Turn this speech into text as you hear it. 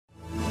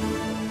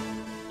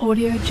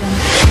Audio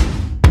Jungle.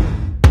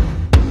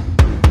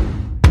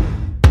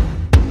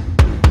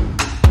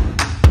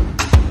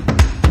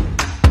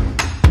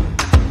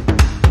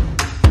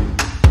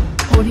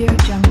 Audio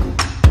Jungle.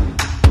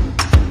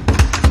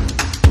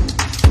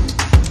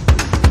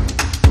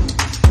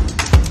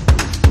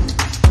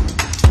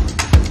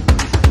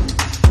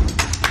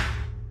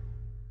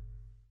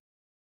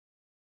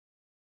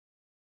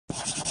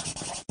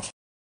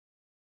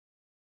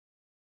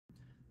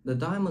 The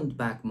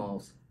diamondback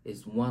moth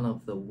is one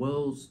of the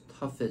world's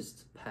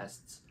toughest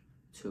pests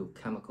to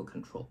chemical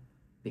control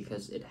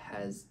because it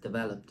has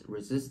developed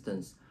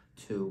resistance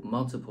to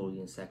multiple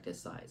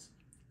insecticides.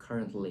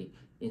 Currently,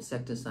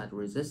 insecticide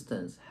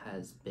resistance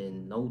has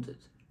been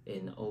noted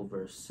in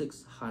over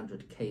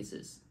 600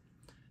 cases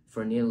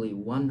for nearly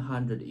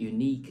 100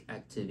 unique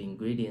active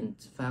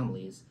ingredient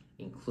families,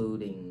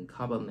 including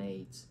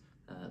carbamates,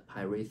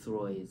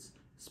 pyrethroids,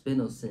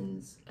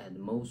 spinosyns, and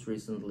most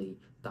recently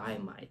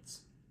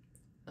diamides.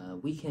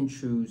 We can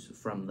choose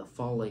from the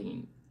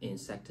following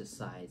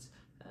insecticides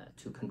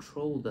to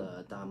control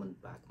the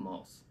diamondback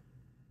moth.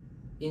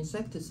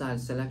 Insecticide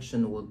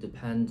selection will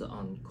depend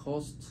on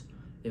cost,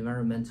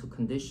 environmental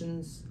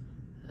conditions,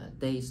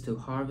 days to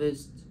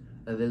harvest,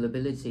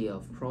 availability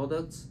of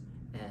products,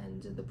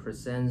 and the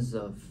presence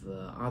of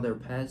other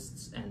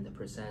pests and the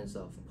presence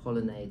of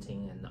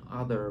pollinating and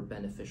other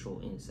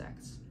beneficial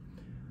insects.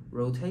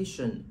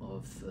 Rotation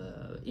of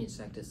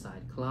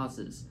insecticide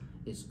classes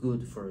is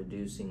good for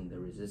reducing the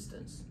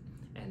resistance,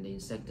 and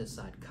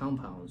insecticide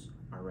compounds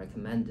are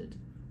recommended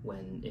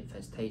when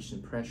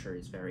infestation pressure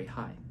is very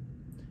high.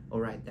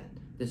 Alright then,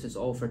 this is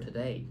all for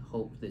today.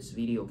 Hope this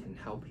video can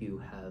help you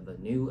have a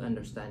new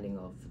understanding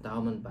of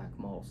diamondback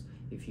moths.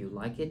 If you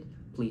like it,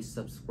 please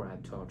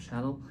subscribe to our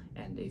channel,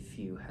 and if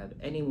you have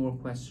any more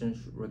questions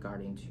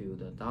regarding to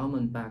the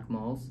diamondback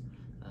moths,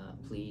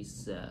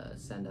 please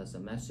send us a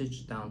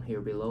message down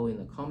here below in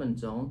the comment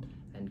zone,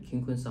 and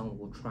Quenson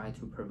will try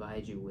to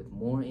provide you with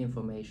more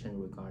information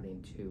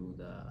regarding to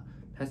the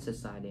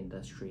pesticide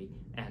industry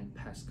and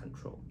pest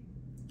control.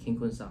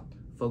 Quenson,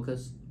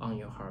 focus on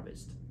your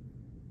harvest.